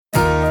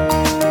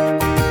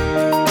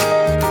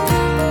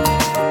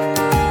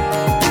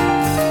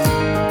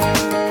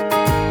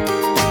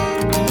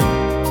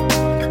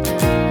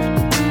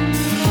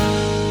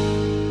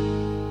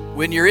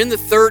When you're in the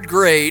third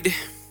grade,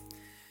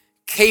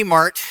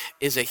 Kmart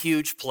is a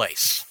huge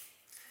place,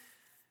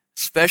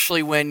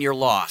 especially when you're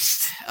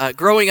lost.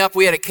 Growing up,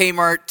 we had a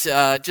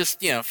Kmart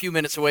just a few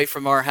minutes away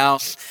from our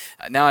house.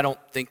 Now I don't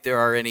think there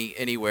are any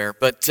anywhere,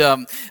 but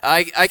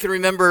I can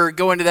remember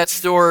going to that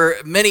store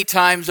many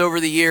times over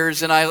the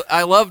years, and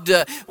I loved,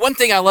 one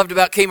thing I loved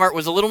about Kmart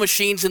was the little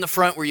machines in the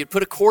front where you'd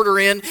put a quarter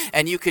in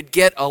and you could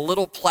get a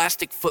little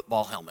plastic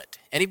football helmet.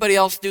 Anybody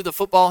else do the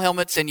football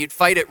helmets, and you'd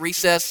fight at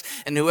recess,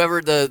 and whoever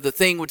the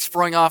thing would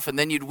spring off, and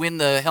then you'd win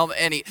the helmet?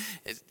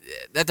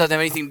 That doesn't have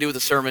anything to do with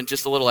the sermon,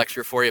 just a little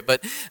extra for you,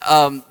 but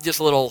just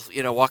a little,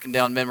 walking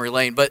down memory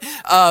lane. But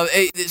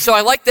so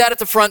I liked that at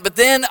the front, but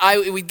then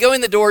we'd go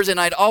in the doors, and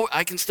I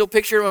can still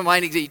picture in my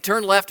mind, you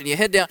turn left and you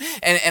head down,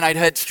 and I'd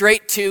head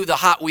straight to the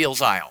Hot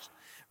Wheels aisle.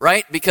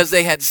 Right? Because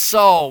they had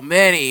so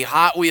many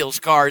Hot Wheels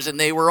cars, and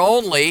they were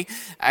only,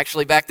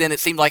 actually back then it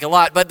seemed like a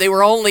lot, but they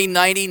were only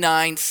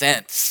 99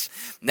 cents.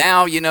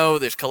 Now,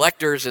 there's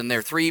collectors, and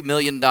they're $3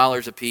 million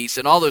a piece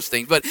and all those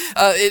things. But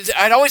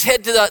I'd always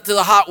head to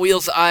the Hot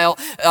Wheels aisle,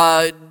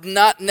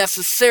 not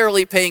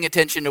necessarily paying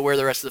attention to where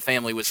the rest of the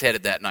family was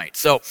headed that night.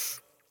 So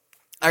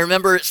I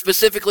remember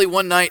specifically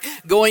one night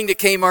going to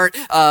Kmart,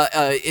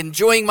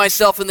 enjoying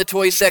myself in the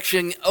toy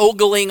section,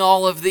 ogling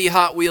all of the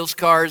Hot Wheels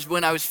cars.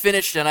 When I was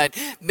finished and I'd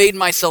made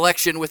my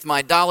selection with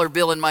my dollar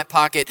bill in my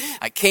pocket,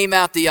 I came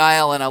out the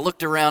aisle and I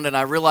looked around and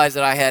I realized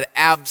that I had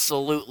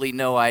absolutely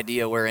no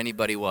idea where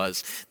anybody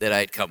was that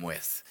I'd come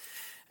with.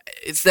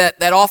 It's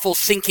that awful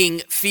sinking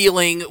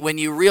feeling when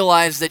you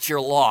realize that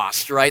you're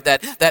lost, right?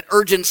 That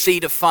urgency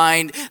to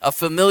find a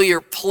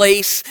familiar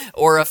place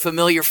or a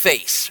familiar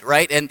face,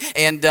 right?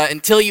 And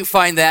until you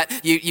find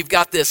that, you've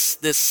got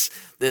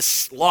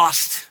this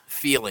lost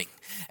feeling.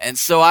 And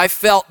so I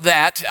felt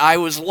that I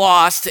was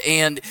lost,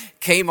 and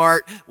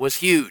Kmart was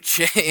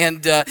huge.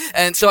 And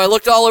so I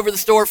looked all over the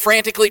store,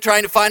 frantically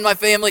trying to find my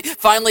family.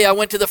 Finally, I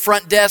went to the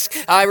front desk.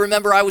 I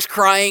remember I was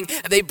crying.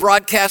 They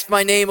broadcast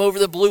my name over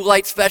the blue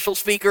light special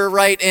speaker,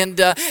 right? And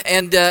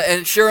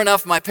sure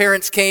enough, my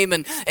parents came,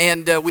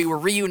 and we were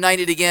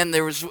reunited again.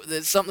 There was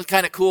something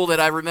kind of cool that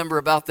I remember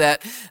about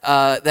that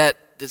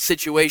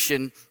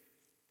situation.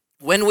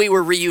 When we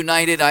were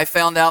reunited, I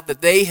found out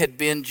that they had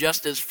been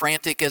just as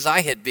frantic as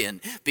I had been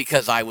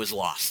because I was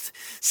lost.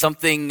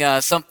 Something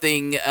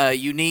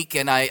unique,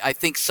 and I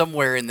think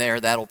somewhere in there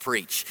that'll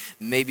preach.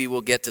 Maybe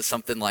we'll get to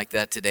something like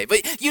that today.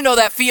 But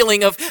that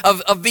feeling of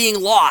being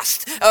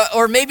lost,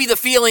 or maybe the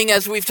feeling,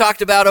 as we've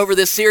talked about over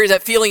this series,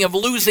 that feeling of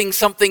losing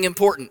something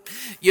important.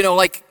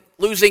 Like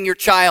losing your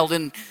child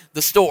in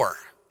the store.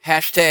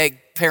 Hashtag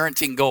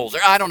parenting goals, or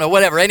I don't know,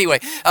 whatever. Anyway,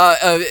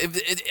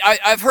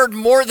 I've heard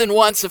more than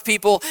once of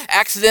people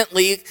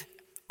accidentally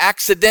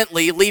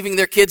leaving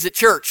their kids at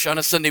church on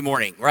a Sunday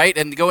morning, right?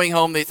 And going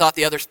home, they thought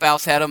the other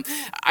spouse had them.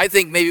 I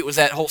think maybe it was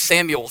that whole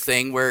Samuel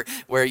thing where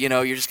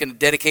you're just going to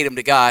dedicate them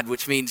to God,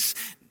 which means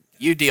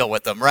you deal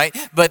with them, right?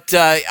 But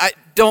I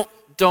don't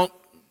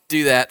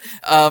do that.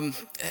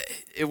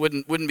 It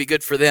wouldn't be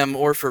good for them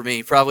or for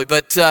me, probably.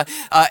 But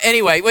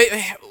anyway,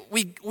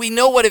 we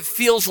know what it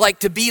feels like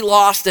to be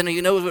lost, and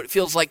you know what it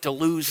feels like to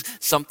lose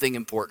something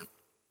important.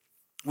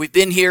 We've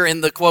been here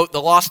in the quote,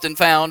 the lost and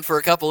found, for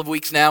a couple of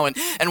weeks now, and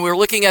we're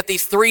looking at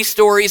these three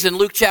stories in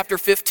Luke chapter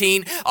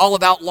 15, all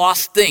about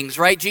lost things,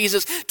 right?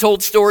 Jesus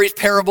told stories,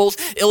 parables,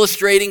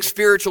 illustrating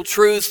spiritual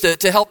truths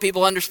to help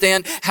people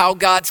understand how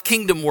God's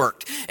kingdom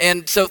worked.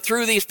 And so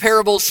through these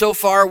parables so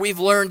far, we've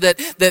learned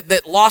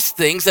that lost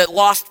things, that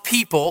lost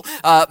people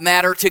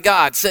matter to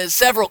God. So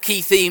several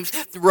key themes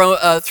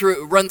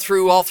run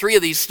through all three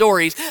of these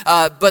stories,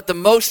 but the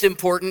most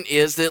important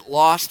is that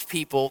lost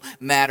people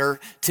matter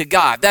to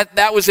God.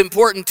 That was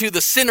important to the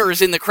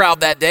sinners in the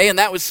crowd that day, and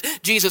that was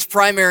Jesus'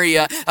 primary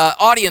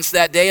audience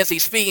that day as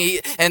he's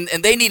speaking, and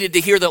they needed to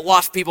hear that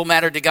lost people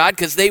mattered to God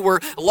because they were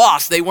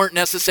lost. They weren't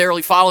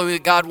necessarily following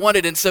what God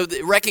wanted, and so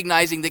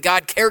recognizing that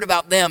God cared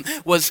about them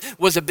was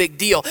a big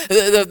deal.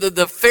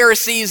 The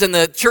Pharisees and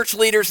the church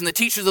leaders and the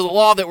teachers of the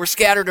law that were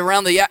scattered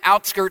around the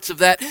outskirts of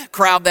that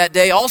crowd that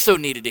day also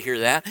needed to hear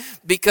that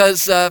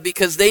because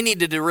they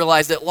needed to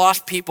realize that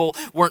lost people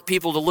weren't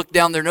people to look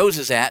down their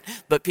noses at,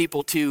 but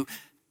people to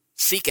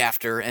seek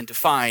after and to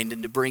find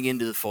and to bring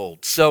into the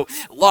fold. So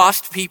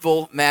lost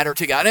people matter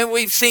to God. And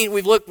we've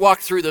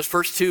walked through those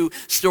first two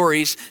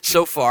stories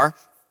so far.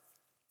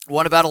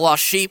 One about a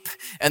lost sheep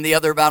and the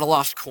other about a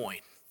lost coin.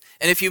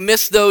 And if you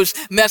missed those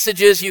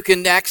messages, you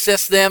can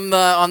access them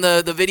on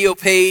the video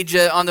page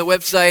on the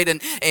website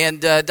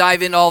and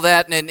dive into all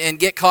that and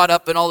get caught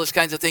up in all those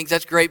kinds of things.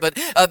 That's great. But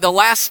the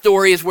last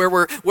story is where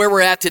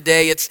we're at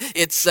today.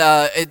 It's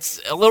a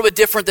little bit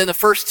different than the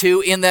first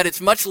two in that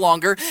it's much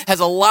longer, has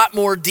a lot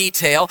more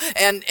detail,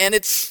 and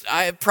it's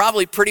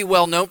probably pretty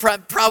well known,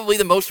 probably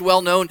the most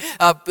well known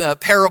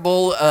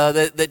parable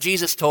that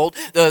Jesus told.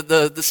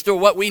 The story,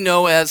 what we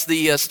know as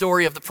the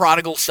story of the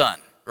prodigal son,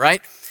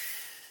 right?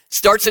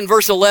 Starts in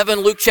verse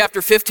 11. Luke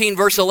chapter 15,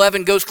 verse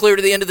 11 goes clear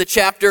to the end of the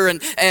chapter,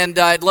 and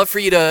I'd love for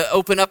you to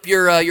open up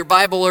your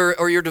Bible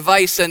or your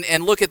device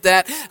and look at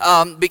that,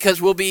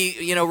 because we'll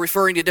be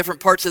referring to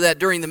different parts of that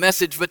during the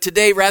message. But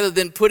today, rather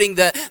than putting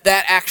that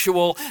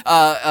actual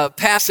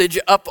passage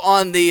up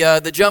on the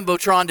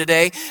jumbotron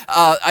today,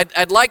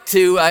 I'd like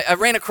to. I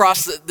ran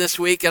across this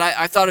week, and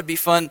I thought it'd be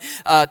fun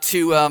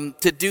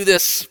to do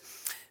this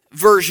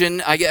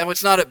version.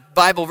 It's not a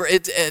Bible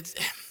version.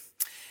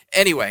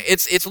 Anyway,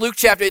 it's Luke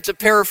chapter. It's a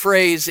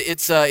paraphrase.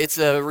 It's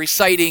a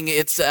reciting.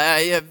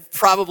 I've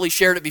probably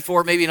shared it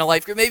before, maybe in a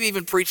life group, maybe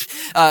even preached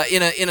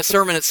in a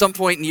sermon at some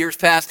point in years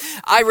past.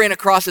 I ran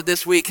across it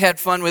this week, had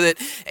fun with it,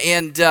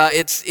 and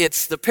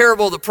it's the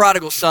parable of the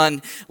prodigal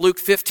son, Luke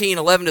 15,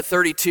 11 to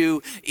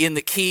 32, in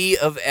the key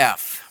of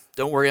F.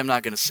 Don't worry, I'm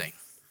not going to sing.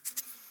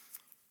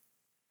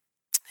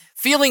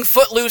 Feeling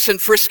footloose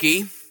and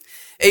frisky,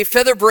 a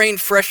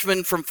feather-brained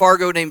freshman from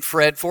Fargo named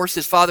Fred forced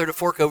his father to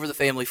fork over the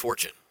family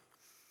fortune.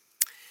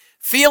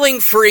 Feeling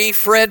free,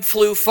 Fred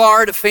flew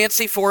far to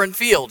fancy foreign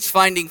fields,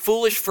 finding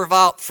foolish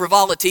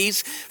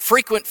frivolities,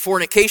 frequent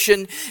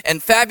fornication,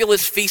 and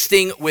fabulous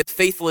feasting with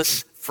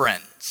faithless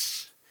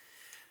friends.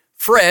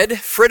 Fred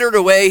frittered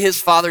away his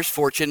father's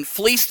fortune,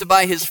 fleeced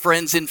by his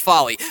friends in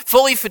folly.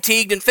 Fully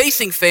fatigued and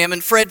facing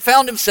famine, Fred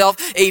found himself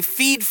a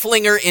feed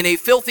flinger in a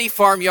filthy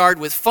farmyard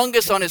with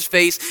fungus on his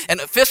face and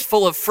a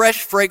fistful of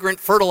fresh, fragrant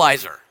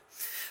fertilizer.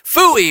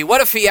 Phooey,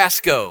 what a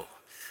fiasco!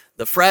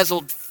 The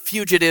frazzled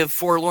fugitive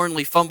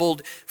forlornly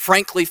fumbled,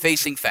 frankly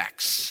facing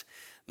facts.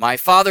 My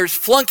father's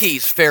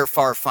flunkies fare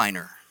far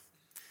finer.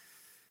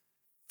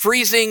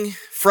 Freezing,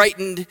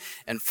 frightened,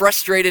 and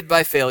frustrated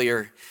by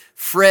failure,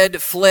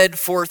 Fred fled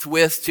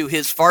forthwith to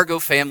his Fargo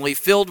family,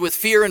 filled with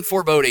fear and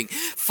foreboding.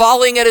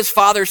 Falling at his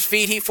father's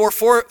feet, he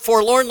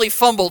forlornly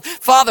fumbled,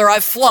 "Father,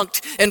 I've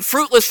flunked and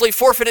fruitlessly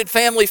forfeited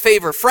family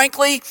favor.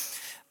 Frankly,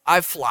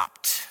 I've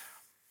flopped."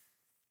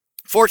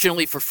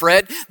 Fortunately for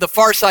Fred, the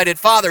far-sighted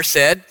father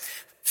said,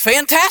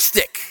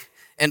 "Fantastic!"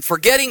 And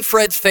forgetting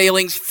Fred's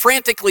failings,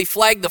 frantically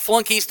flagged the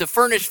flunkies to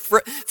furnish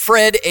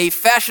Fred a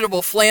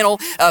fashionable flannel,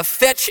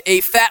 fetch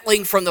a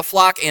fatling from the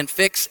flock, and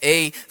fix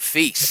a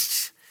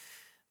feast.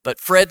 But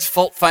Fred's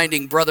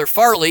fault-finding brother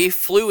Farley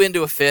flew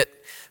into a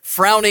fit,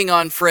 frowning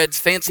on Fred's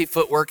fancy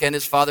footwork and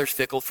his father's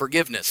fickle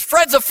forgiveness.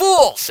 "Fred's a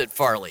fool," said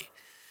Farley.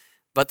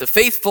 But the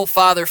faithful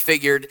father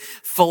figured,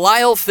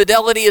 "Filial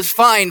fidelity is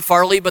fine,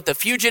 Farley, but the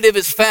fugitive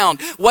is found.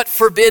 What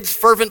forbids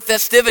fervent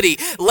festivity?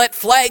 Let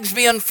flags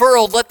be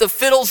unfurled. Let the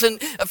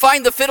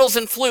find the fiddles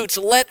and flutes.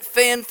 Let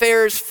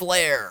fanfares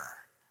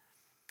flare."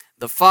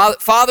 The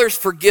father's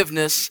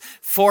forgiveness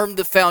formed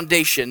the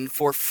foundation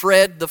for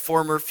Fred, the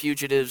former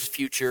fugitive's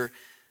future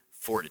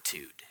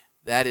fortitude.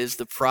 That is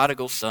the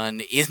prodigal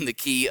son in the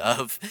key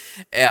of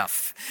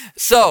F.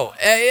 So,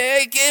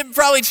 it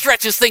probably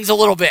stretches things a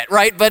little bit,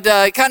 right? But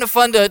kind of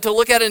fun to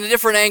look at it in a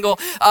different angle.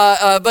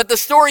 But the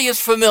story is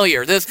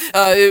familiar.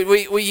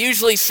 We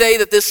usually say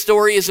that this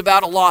story is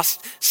about a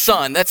lost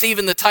son. That's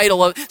even the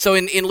title of. So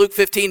in Luke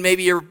 15,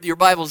 maybe your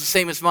Bible is the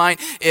same as mine.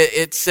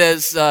 It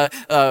says the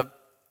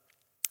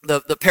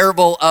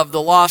parable of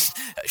the lost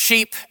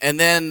sheep, and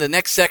then the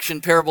next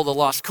section, parable of the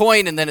lost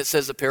coin, and then it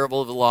says the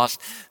parable of the lost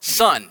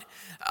son.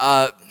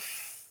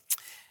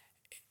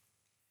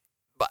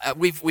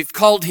 We've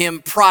called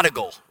him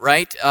Prodigal,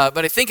 right?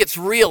 But I think it's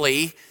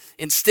really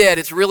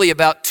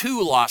about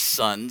two lost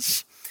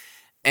sons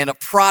and a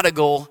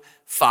prodigal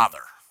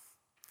father.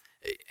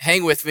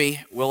 Hang with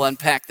me, we'll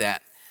unpack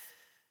that.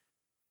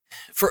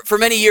 For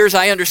many years,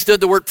 I understood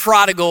the word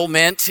prodigal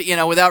meant,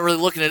 without really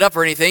looking it up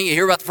or anything. You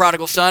hear about the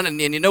prodigal son, and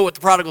you know what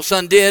the prodigal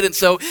son did. And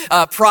so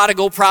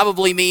prodigal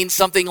probably means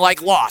something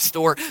like lost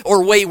or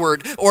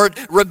wayward or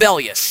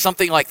rebellious,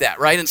 something like that,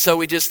 right? And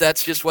so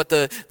that's just what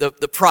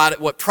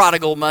what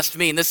prodigal must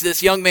mean.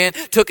 This young man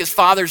took his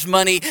father's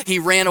money. He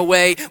ran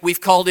away.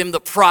 We've called him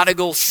the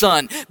prodigal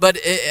son. But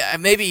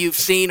maybe you've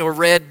seen or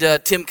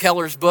read Tim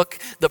Keller's book,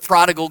 The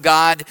Prodigal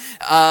God.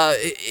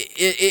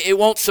 It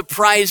won't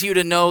surprise you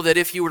to know that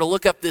if you were to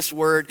look up this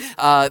word,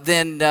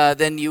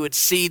 then you would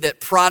see that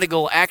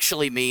prodigal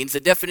actually means, the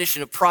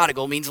definition of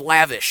prodigal means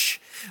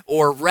lavish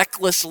or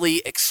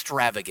recklessly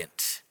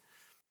extravagant.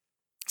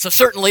 So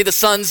certainly the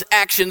son's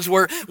actions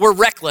were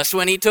reckless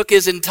when he took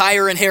his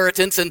entire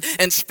inheritance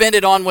and spent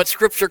it on what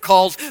Scripture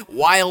calls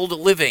wild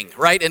living,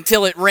 right?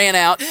 Until it ran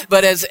out.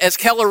 But as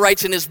Keller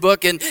writes in his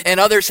book and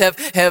others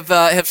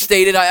have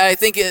stated, I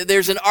think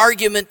there's an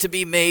argument to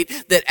be made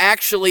that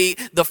actually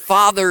the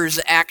father's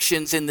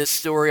actions in this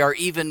story are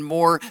even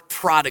more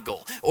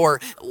prodigal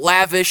or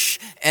lavish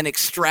and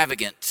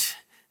extravagant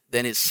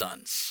than his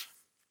son's.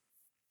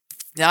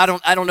 Now,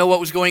 I don't know what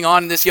was going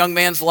on in this young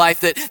man's life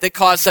that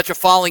caused such a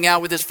falling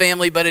out with his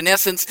family, but in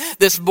essence,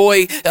 this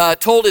boy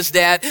told his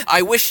dad,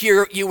 "I wish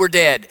you were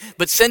dead,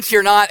 but since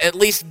you're not, at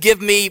least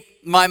give me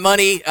my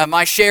money,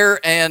 my share,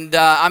 and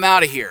I'm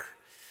out of here."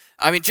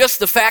 I mean, just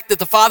the fact that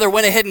the father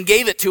went ahead and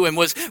gave it to him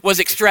was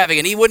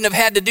extravagant. He wouldn't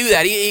have had to do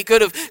that. He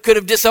could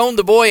have disowned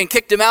the boy and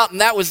kicked him out, and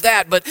that was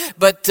that.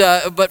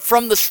 But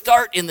from the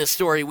start in this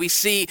story, we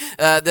see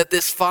that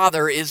this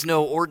father is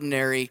no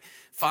ordinary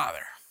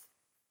father.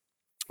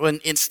 When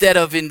instead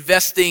of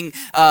investing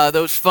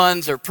those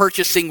funds or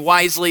purchasing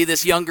wisely,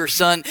 this younger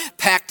son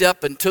packed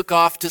up and took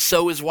off to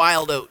sow his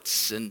wild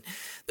oats. And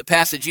the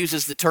passage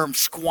uses the term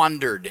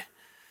squandered.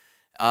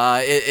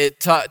 It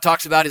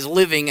talks about his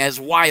living as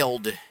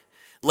wild.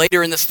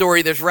 Later in the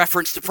story, there's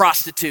reference to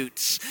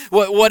prostitutes.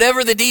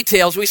 Whatever the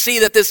details, we see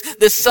that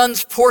this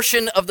son's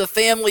portion of the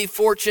family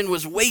fortune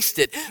was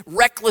wasted,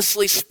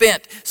 recklessly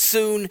spent,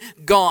 soon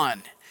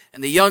gone.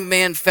 And the young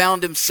man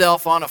found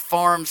himself on a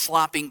farm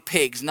slopping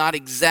pigs, not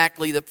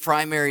exactly the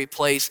primary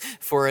place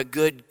for a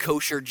good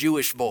kosher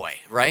Jewish boy,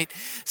 right?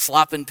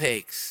 Slopping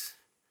pigs.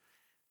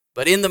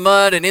 But in the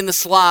mud and in the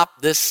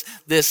slop, this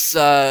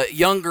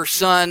younger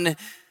son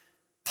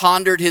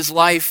pondered his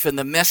life and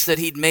the mess that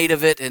he'd made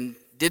of it and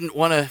didn't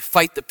want to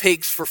fight the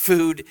pigs for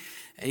food.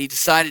 And he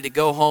decided to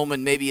go home,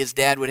 and maybe his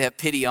dad would have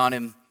pity on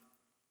him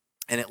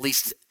and at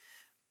least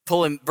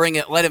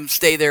let him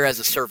stay there as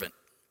a servant.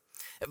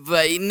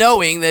 But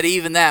knowing that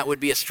even that would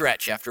be a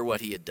stretch after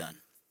what he had done.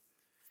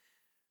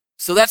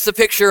 So that's the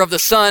picture of the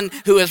son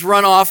who has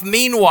run off.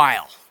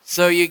 Meanwhile,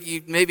 so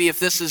you maybe if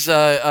this is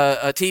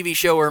a TV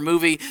show or a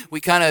movie,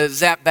 we kind of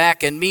zap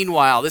back, and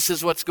meanwhile, this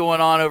is what's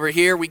going on over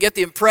here. We get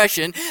the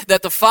impression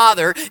that the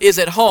father is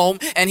at home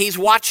and he's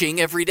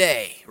watching every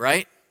day,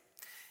 right?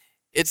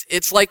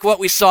 It's like what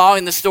we saw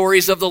in the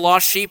stories of the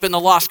lost sheep and the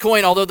lost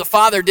coin, although the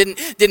father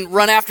didn't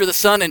run after the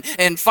son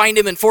and find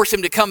him and force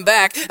him to come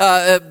back,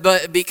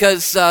 but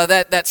because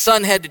that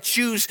son had to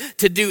choose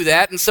to do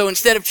that. And so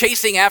instead of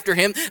chasing after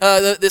him,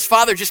 this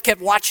father just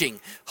kept watching,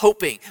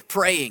 hoping,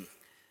 praying,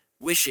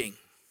 wishing.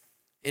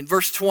 In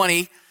verse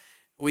 20,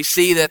 we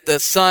see that the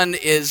son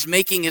is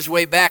making his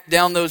way back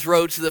down those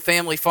roads to the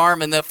family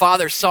farm, and the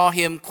father saw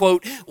him,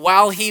 quote,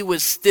 while he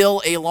was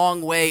still a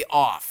long way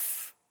off.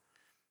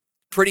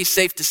 Pretty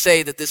safe to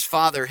say that this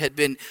father had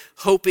been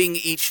hoping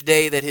each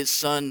day that his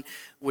son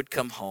would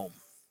come home.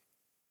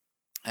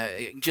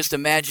 Just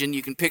imagine,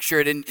 you can picture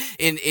it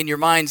in your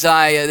mind's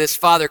eye, this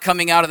father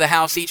coming out of the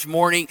house each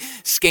morning,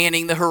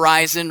 scanning the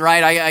horizon,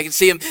 right? I can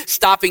see him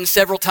stopping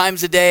several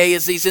times a day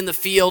as he's in the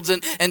fields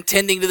and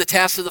tending to the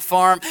tasks of the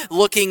farm,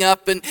 looking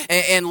up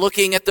and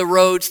looking at the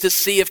roads to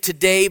see if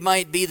today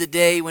might be the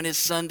day when his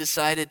son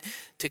decided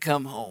to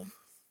come home.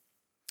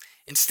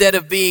 Instead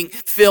of being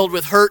filled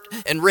with hurt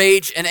and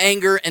rage and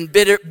anger and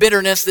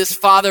bitterness, this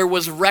father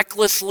was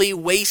recklessly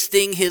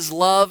wasting his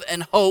love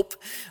and hope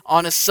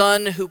on a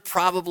son who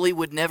probably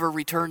would never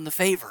return the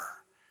favor.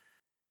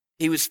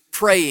 He was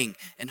praying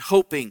and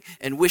hoping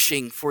and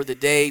wishing for the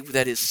day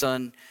that his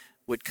son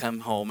would come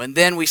home. And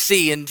then we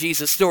see in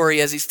Jesus'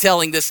 story, as he's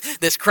telling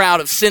this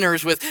crowd of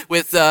sinners with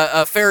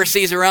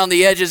Pharisees around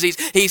the edges,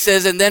 he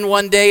says, and then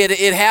one day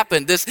it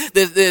happened.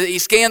 He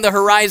scanned the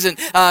horizon,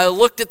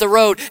 looked at the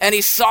road, and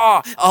he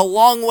saw a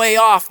long way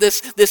off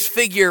this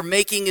figure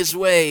making his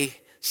way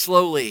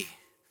slowly.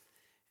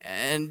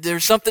 And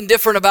there's something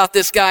different about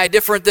this guy,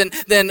 different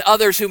than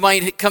others who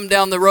might come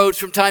down the roads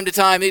from time to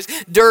time. He's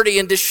dirty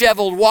and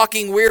disheveled,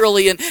 walking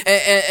wearily,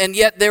 and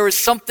yet there was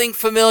something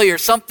familiar,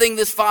 something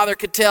this father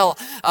could tell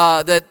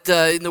that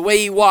in the way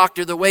he walked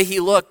or the way he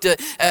looked.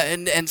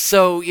 And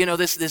so,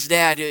 this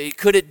dad,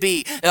 could it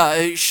be?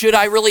 Should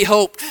I really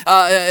hope?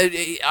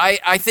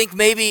 I think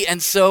maybe.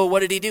 And so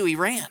what did he do? He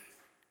ran.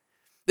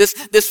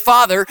 This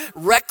father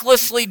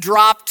recklessly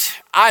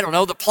dropped,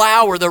 the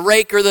plow or the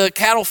rake or the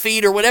cattle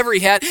feed or whatever he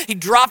had. He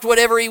dropped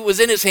whatever he was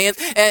in his hands,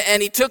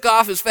 and he took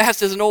off as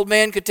fast as an old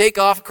man could take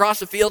off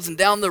across the fields and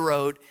down the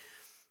road.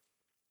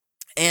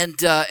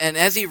 And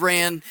as he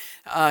ran,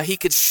 he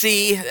could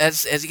see,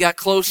 as he got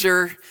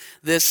closer,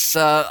 this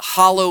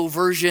hollow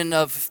version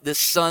of this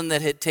son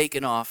that had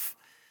taken off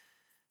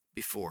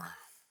before.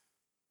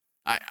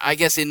 I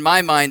guess in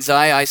my mind's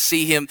eye, I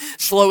see him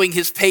slowing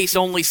his pace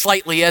only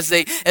slightly as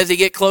they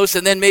get close,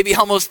 and then maybe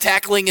almost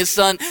tackling his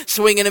son,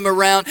 swinging him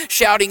around,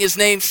 shouting his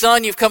name,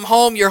 "Son, you've come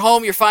home,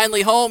 you're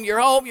finally home,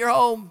 you're home, you're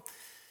home."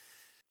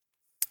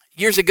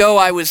 Years ago,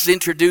 I was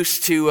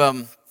introduced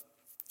to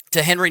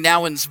Henry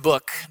Nouwen's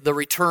book, The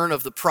Return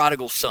of the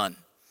Prodigal Son.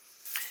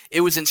 It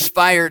was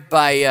inspired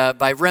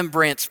by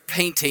Rembrandt's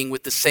painting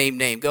with the same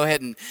name. Go ahead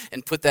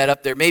and put that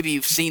up there. Maybe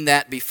you've seen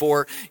that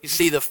before. You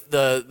see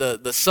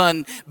the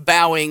son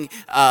bowing,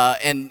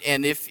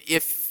 and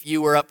if you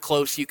were up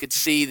close, you could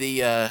see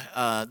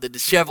the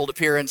disheveled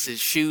appearance.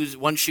 His shoes,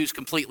 one shoe's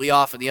completely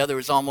off, and the other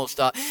is almost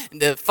off.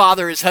 And the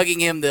father is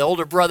hugging him. The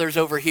older brother's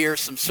over here.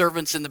 Some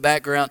servants in the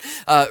background.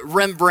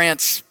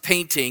 Rembrandt's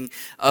painting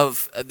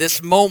of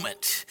this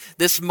moment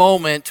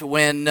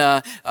when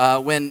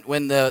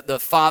the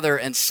father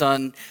and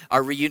son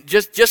are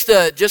reunited. Just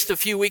a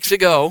few weeks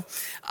ago,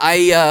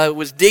 I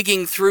was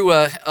digging through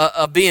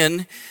a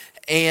bin,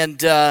 and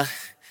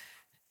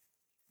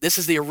this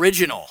is the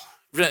original.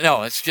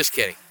 No, it's just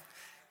kidding.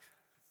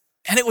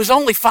 And it was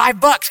only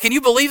 $5. Can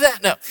you believe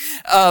that? No.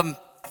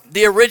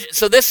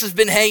 So this has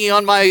been hanging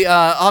on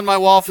my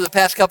wall for the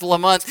past couple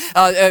of months.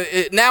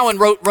 Nowen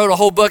wrote a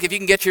whole book. If you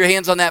can get your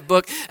hands on that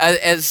book,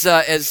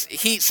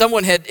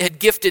 someone had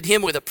gifted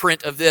him with a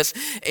print of this,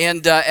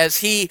 and as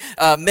he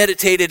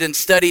meditated and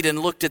studied and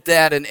looked at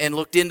that and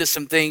looked into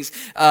some things,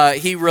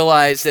 he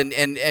realized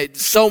and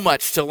so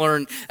much to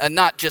learn,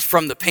 not just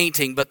from the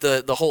painting, but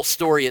the whole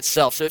story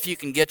itself. So if you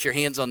can get your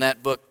hands on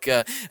that book,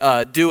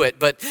 do it.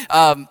 But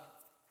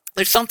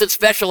there's something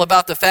special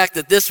about the fact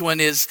that this one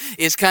is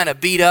kind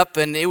of beat up,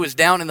 and it was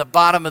down in the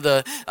bottom of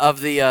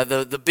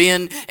the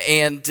bin,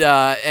 and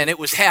it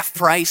was half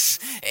price,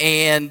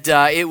 and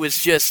it was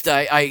just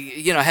I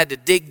had to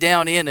dig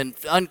down in and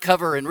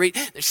uncover and read.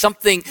 There's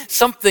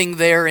something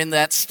there in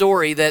that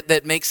story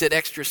that makes it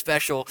extra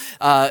special,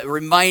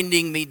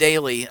 reminding me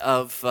daily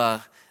of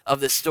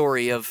the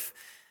story of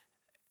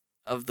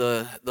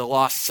the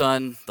lost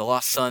son, the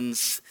lost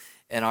sons,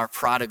 and our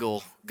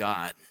prodigal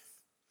God.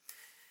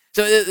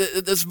 So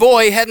this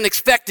boy hadn't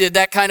expected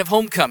that kind of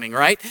homecoming,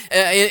 right?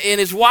 In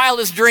his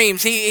wildest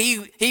dreams,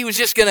 he was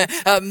just going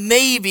to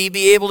maybe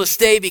be able to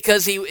stay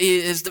because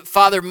his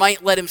father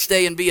might let him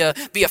stay and be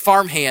a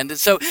farmhand. And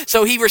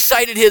so he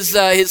recited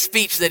his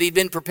speech that he'd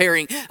been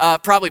preparing,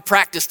 probably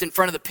practiced in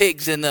front of the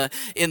pigs in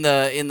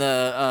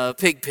the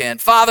pig pen.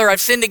 Father, I've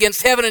sinned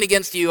against heaven and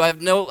against you.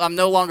 I'm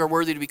no longer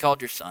worthy to be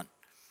called your son.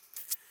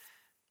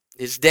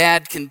 His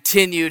dad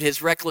continued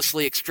his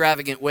recklessly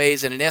extravagant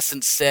ways and in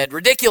essence said,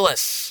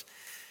 ridiculous.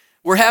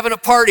 We're having a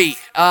party.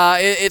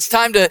 It's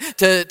time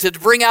to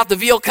bring out the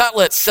veal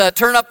cutlets,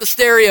 turn up the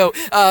stereo.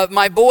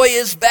 My boy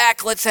is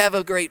back. Let's have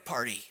a great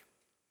party.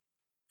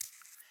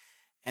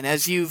 And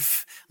as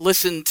you've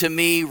listened to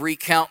me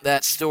recount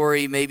that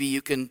story, maybe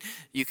you can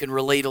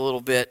relate a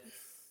little bit.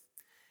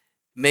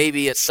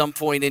 Maybe at some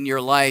point in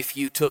your life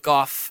you took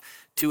off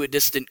to a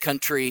distant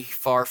country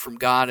far from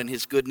God and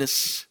his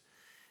goodness.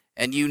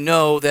 And you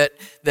know that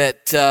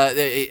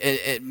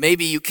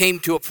maybe you came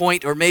to a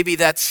point, or maybe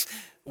that's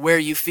where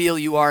you feel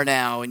you are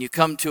now, and you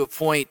come to a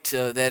point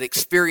that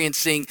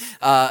experiencing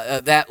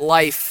that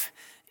life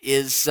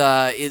is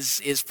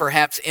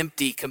perhaps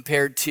empty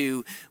compared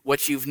to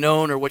what you've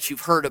known or what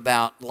you've heard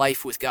about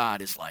life with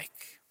God is like.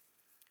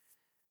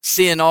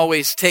 Sin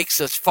always takes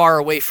us far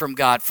away from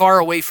God, far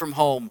away from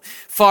home,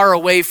 far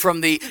away from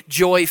the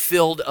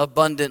joy-filled,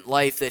 abundant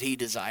life that he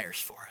desires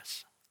for us.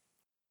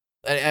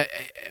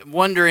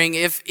 Wondering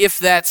if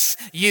that's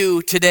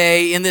you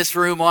today in this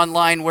room,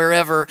 online,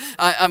 wherever.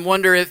 I'm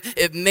wondering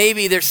if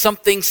maybe there's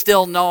something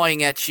still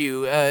gnawing at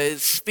you,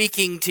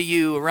 speaking to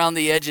you around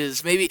the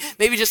edges. Maybe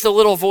just a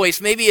little voice.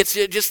 Maybe it's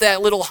just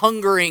that little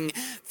hungering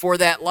for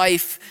that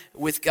life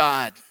with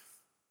God.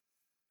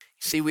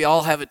 See, we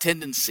all have a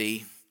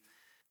tendency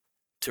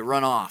to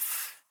run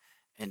off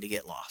and to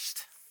get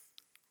lost.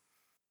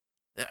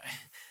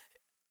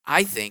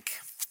 I think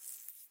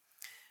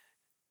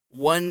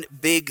one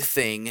big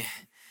thing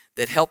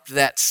that helped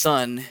that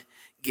son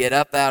get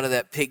up out of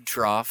that pig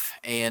trough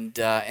and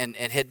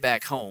head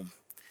back home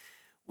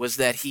was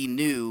that he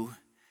knew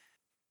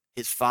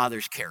his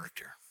father's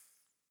character.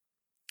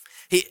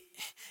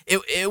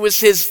 It was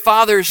his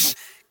father's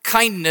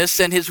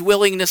kindness and his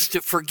willingness to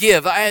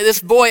forgive.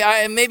 This boy,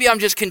 maybe I'm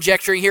just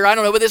conjecturing here, I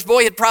don't know, but this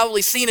boy had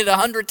probably seen it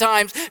 100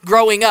 times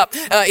growing up.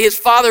 His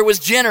father was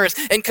generous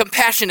and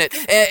compassionate,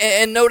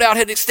 and no doubt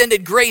had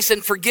extended grace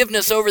and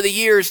forgiveness over the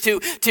years to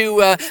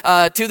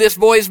this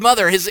boy's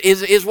mother,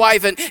 his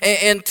wife,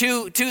 and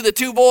to the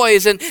two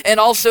boys, and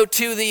also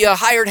to the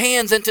hired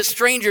hands and to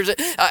strangers.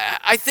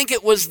 I think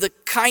it was the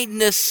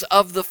kindness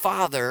of the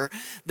father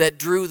that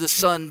drew the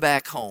son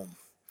back home.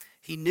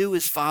 He knew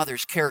his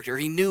father's character.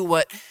 He knew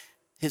what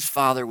his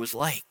father was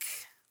like.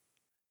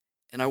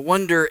 And I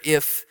wonder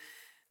if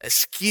a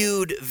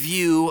skewed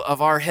view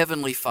of our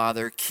Heavenly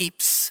Father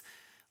keeps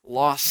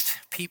lost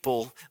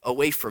people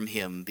away from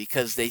him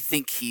because they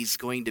think he's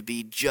going to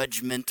be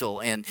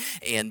judgmental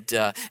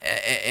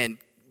and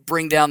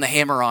bring down the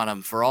hammer on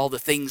them for all the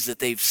things that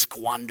they've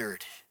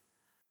squandered.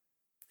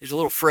 There's a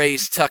little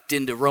phrase tucked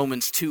into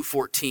Romans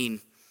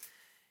 2:14.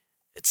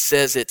 It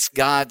says it's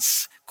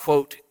God's,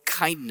 quote,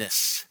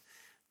 kindness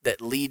that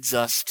leads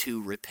us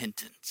to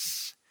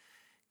repentance.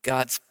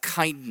 God's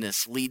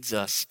kindness leads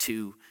us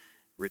to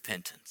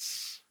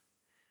repentance.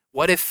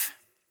 What if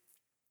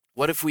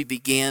we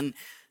began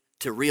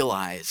to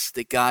realize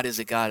that God is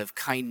a God of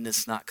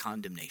kindness, not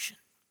condemnation?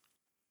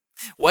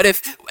 What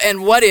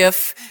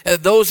if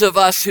those of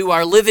us who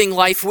are living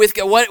life with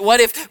God, what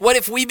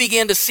if we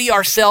began to see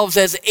ourselves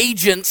as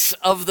agents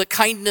of the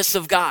kindness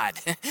of God?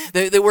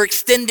 That we're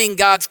extending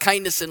God's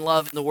kindness and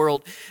love in the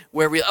world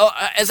where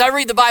as I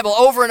read the Bible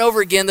over and over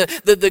again,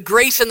 the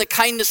grace and the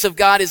kindness of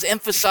God is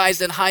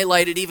emphasized and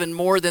highlighted even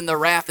more than the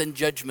wrath and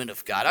judgment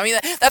of God. I mean,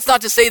 that's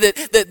not to say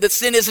that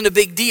sin isn't a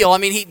big deal. I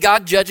mean,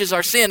 God judges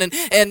our sin,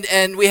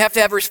 and we have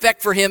to have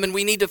respect for him, and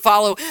we need to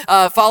follow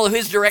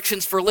his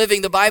directions for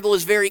living. The Bible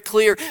is very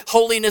clear.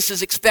 Holiness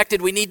is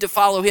expected. We need to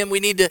follow him. We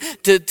need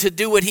to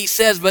do what he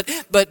says,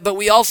 but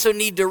we also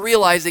need to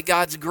realize that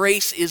God's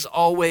grace is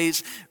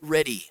always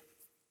ready.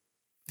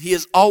 He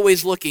is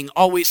always looking,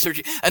 always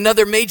searching.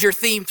 Another major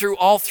theme through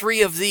all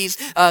three of these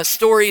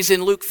stories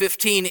in Luke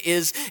 15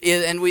 is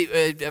and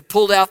we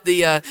pulled out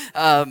the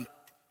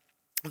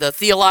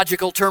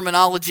theological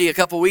terminology a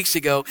couple weeks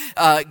ago,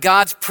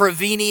 God's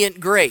prevenient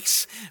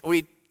grace.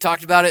 We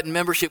talked about it in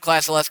membership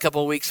class the last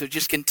couple of weeks, so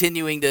just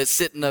continuing to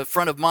sit in the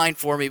front of mind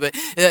for me. But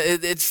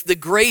it's the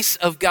grace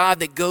of God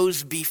that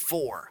goes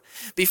before.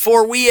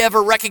 Before we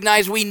ever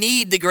recognize we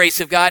need the grace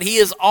of God, He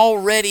is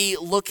already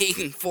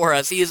looking for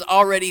us. He is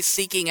already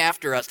seeking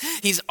after us.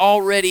 He's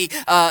already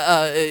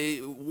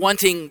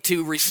wanting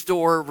to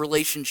restore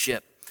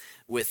relationship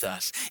with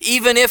us.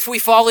 Even if we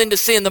fall into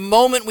sin, the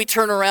moment we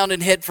turn around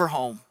and head for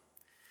home,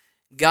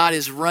 God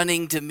is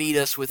running to meet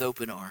us with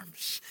open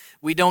arms.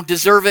 We don't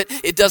deserve it.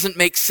 It doesn't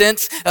make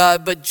sense.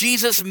 But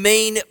Jesus'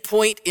 main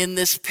point in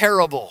this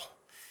parable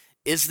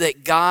is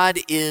that God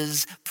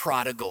is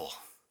prodigal.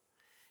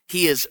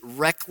 He is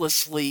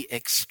recklessly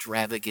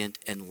extravagant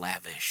and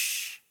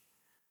lavish.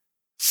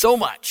 So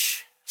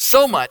much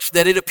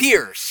that it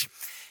appears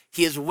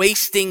He is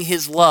wasting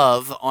His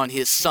love on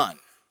His son.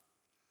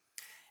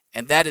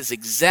 And that is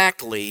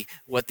exactly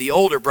what the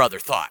older brother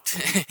thought.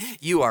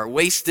 You are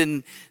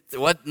wasting,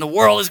 what in the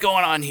world is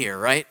going on here,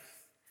 right?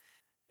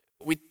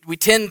 We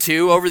tend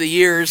to, over the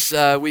years,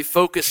 we've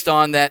focused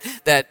on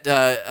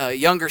that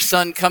younger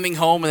son coming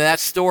home and that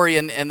story,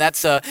 and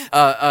that's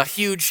a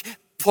huge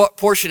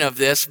portion of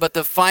this. But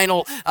the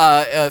final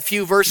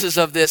few verses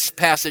of this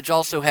passage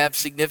also have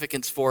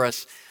significance for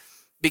us,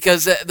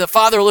 because the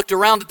father looked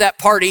around at that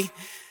party,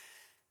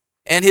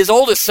 and his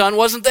oldest son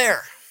wasn't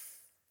there.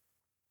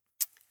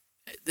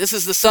 This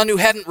is the son who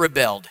hadn't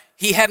rebelled.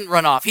 He hadn't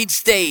run off. He'd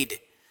stayed.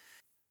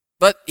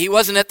 But he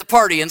wasn't at the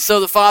party, and so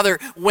the father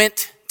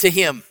went to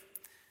him.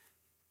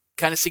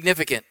 Kind of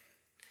significant.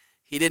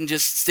 He didn't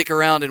just stick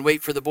around and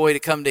wait for the boy to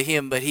come to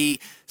him, but he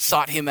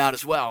sought him out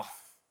as well.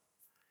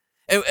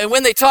 And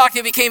when they talked,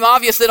 it became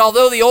obvious that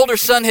although the older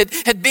son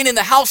had been in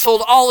the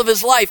household all of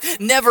his life,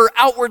 never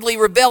outwardly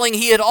rebelling,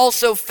 he had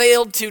also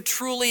failed to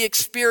truly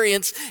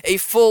experience a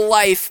full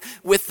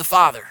life with the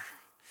father.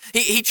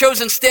 He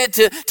chose instead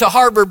to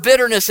harbor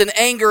bitterness and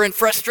anger and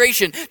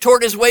frustration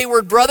toward his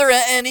wayward brother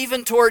and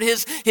even toward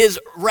his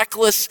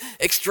reckless,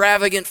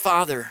 extravagant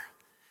father.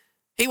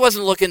 He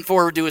wasn't looking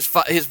forward to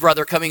his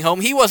brother coming home.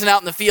 He wasn't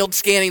out in the field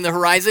scanning the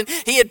horizon.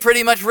 He had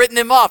pretty much written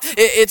him off.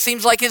 It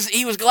seems like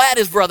he was glad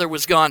his brother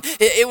was gone.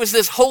 It was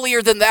this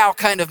holier than thou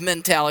kind of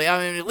mentality.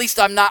 I mean, at least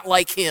I'm not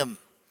like him.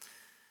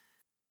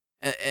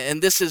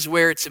 And this is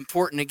where it's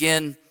important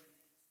again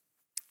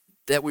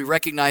that we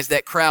recognize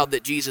that crowd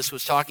that Jesus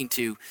was talking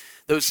to.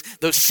 Those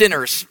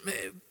sinners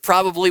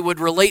probably would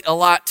relate a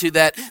lot to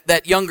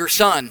that younger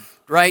son,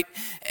 right?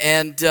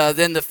 And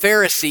then the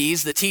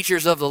Pharisees, the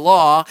teachers of the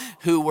law,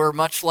 who were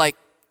much like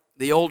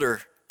the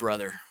older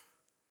brother.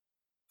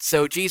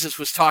 So Jesus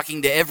was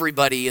talking to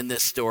everybody in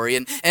this story.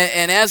 And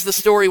as the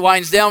story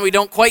winds down, we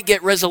don't quite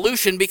get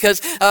resolution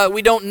because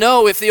we don't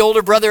know if the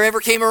older brother ever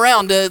came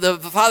around. The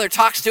father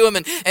talks to him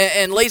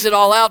and lays it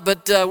all out,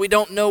 but we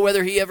don't know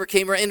whether he ever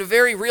came around. In a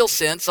very real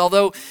sense,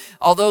 although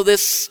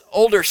this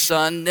older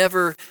son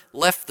never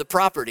left the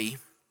property,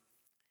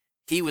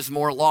 he was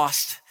more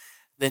lost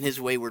than his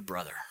wayward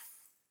brother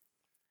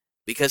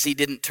because he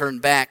didn't turn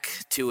back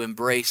to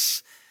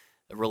embrace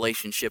a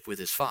relationship with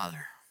his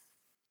father.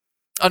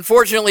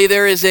 Unfortunately,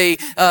 there is a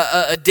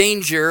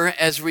danger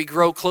as we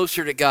grow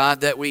closer to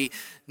God that we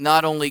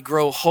not only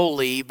grow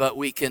holy, but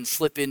we can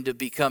slip into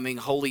becoming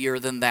holier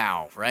than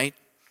thou, right?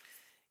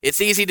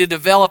 It's easy to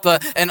develop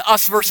an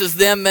us versus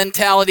them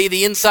mentality,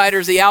 the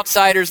insiders, the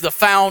outsiders, the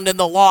found and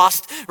the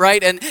lost,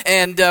 right?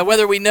 And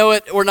whether we know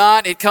it or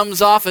not, it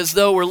comes off as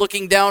though we're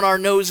looking down our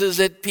noses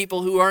at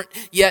people who aren't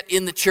yet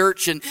in the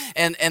church, and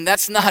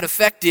that's not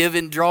effective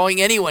in drawing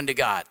anyone to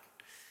God.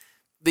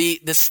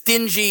 The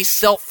stingy,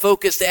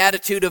 self-focused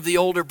attitude of the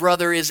older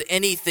brother is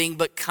anything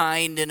but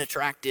kind and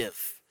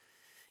attractive.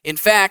 In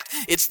fact,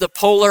 it's the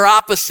polar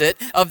opposite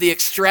of the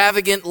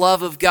extravagant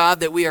love of God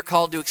that we are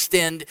called to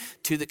extend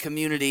to the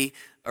community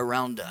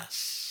around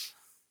us.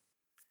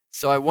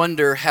 So I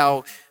wonder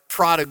how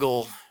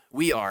prodigal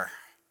we are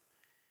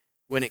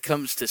when it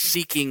comes to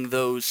seeking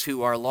those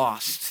who are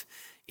lost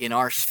in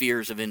our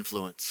spheres of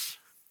influence.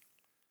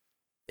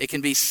 It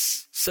can be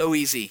so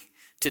easy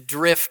to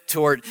drift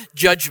toward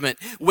judgment,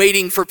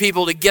 waiting for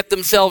people to get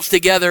themselves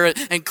together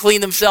and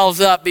clean themselves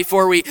up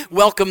before we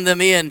welcome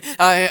them in.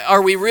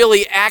 Are we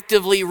really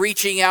actively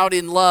reaching out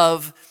in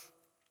love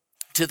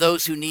to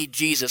those who need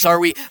Jesus? Are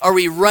we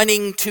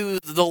running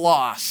to the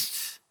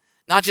lost?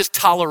 Not just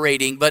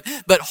tolerating, but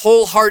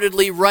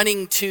wholeheartedly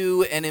running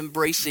to and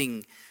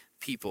embracing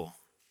people.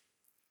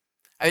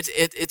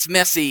 It's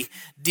messy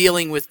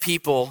dealing with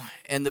people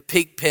and the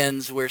pig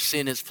pens where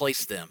sin has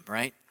placed them,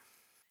 right?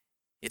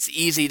 It's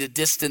easy to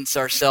distance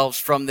ourselves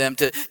from them,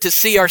 to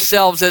see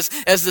ourselves as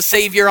the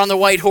Savior on the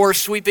white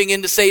horse sweeping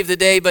in to save the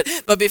day.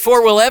 But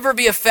before we'll ever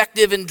be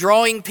effective in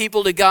drawing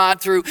people to God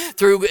through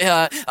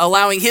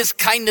allowing His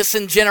kindness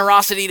and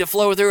generosity to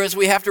flow through us,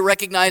 we have to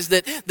recognize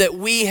that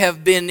we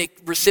have been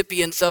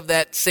recipients of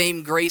that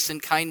same grace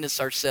and kindness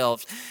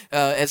ourselves.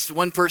 As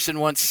one person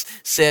once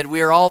said,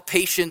 we are all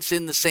patients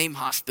in the same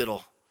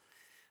hospital.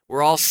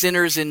 We're all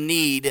sinners in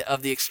need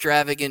of the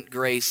extravagant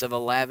grace of a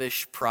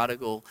lavish,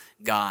 prodigal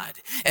God.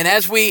 And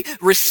as we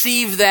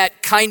receive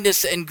that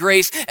kindness and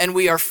grace and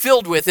we are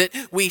filled with it,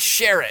 we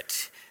share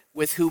it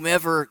with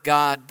whomever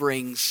God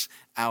brings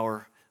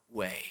our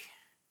way.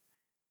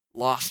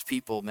 Lost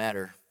people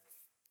matter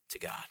to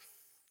God.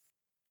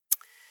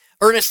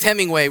 Ernest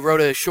Hemingway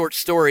wrote a short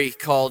story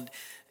called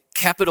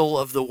Capital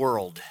of the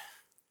World.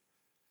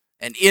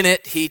 And in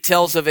it, he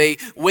tells of a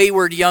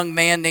wayward young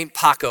man named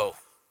Paco.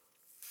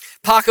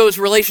 Paco's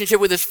relationship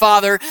with his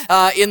father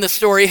in the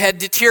story had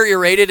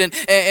deteriorated,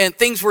 and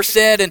things were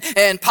said,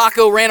 and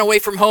Paco ran away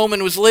from home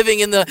and was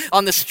living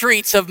on the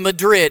streets of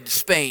Madrid,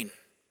 Spain.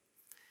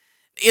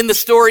 In the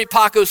story,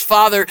 Paco's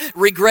father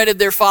regretted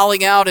their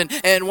falling out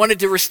and wanted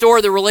to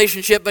restore the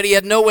relationship, but he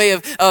had no way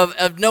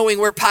of knowing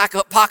where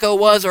Paco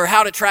was or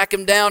how to track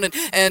him down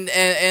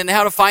and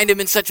how to find him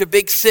in such a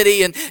big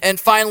city. And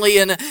finally,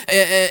 in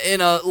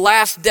a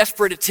last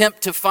desperate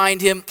attempt to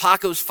find him,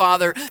 Paco's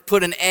father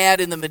put an ad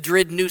in the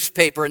Madrid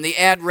newspaper, and the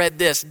ad read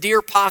this: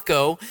 "Dear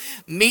Paco,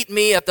 meet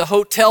me at the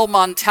Hotel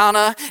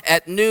Montana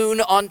at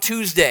noon on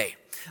Tuesday.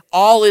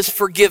 All is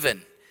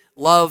forgiven.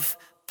 Love,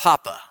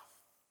 Papa."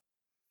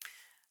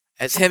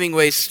 As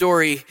Hemingway's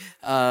story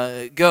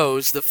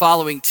goes, the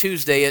following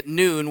Tuesday at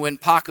noon, when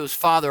Paco's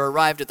father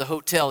arrived at the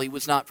hotel, he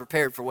was not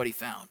prepared for what he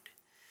found.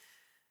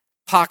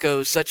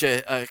 Paco, such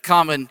a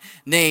common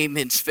name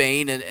in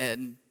Spain,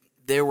 and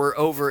there were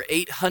over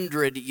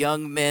 800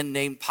 young men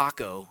named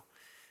Paco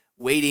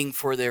waiting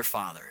for their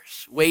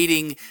fathers,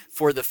 waiting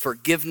for the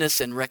forgiveness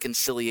and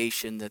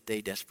reconciliation that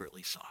they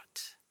desperately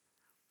sought.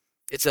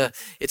 It's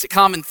a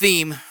common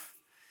theme: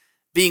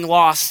 being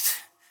lost,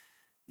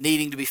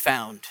 needing to be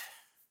found.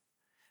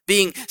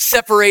 Being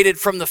separated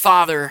from the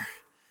Father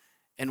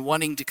and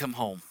wanting to come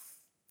home.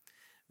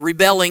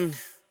 Rebelling,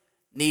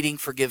 needing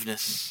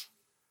forgiveness.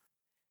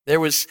 There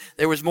was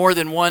more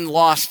than one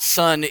lost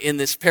son in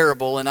this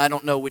parable, and I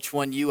don't know which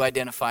one you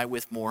identify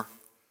with more.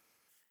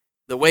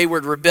 The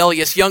wayward,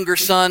 rebellious younger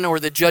son or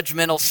the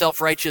judgmental,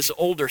 self-righteous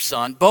older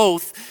son.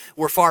 Both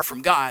were far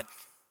from God,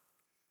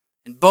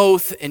 and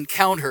both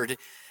encountered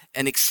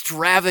an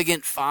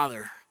extravagant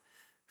Father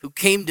who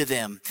came to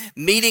them,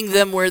 meeting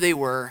them where they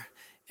were,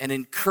 and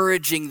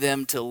encouraging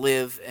them to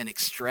live an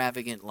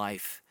extravagant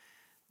life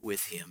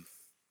with Him.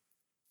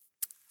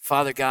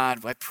 Father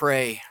God, I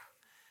pray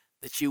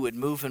that you would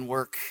move and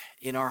work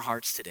in our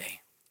hearts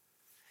today.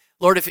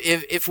 Lord,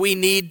 if we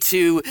need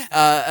to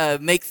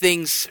make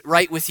things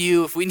right with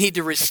you, if we need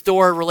to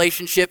restore a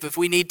relationship, if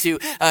we need to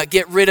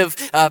get rid of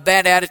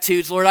bad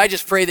attitudes, Lord, I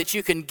just pray that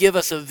you can give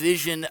us a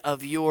vision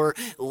of your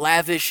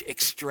lavish,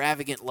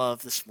 extravagant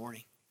love this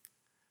morning.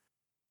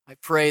 I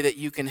pray that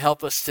you can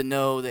help us to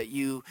know that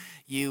you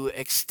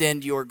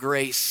extend your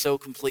grace so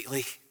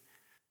completely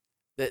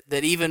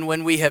that even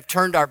when we have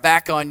turned our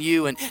back on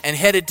you and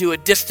headed to a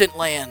distant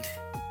land,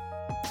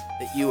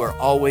 that you are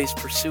always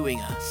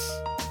pursuing us.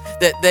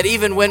 That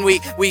even when we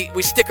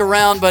stick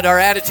around but our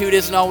attitude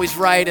isn't always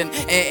right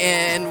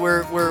and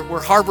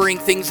we're harboring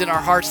things in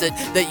our hearts,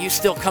 that you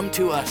still come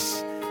to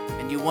us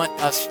and you want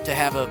us to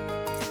have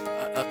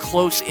a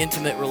close,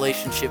 intimate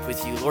relationship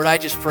with you. Lord, I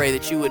just pray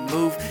that you would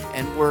move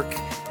and work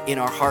in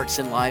our hearts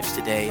and lives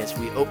today as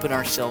we open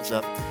ourselves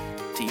up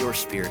to your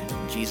Spirit.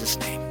 In Jesus'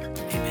 name.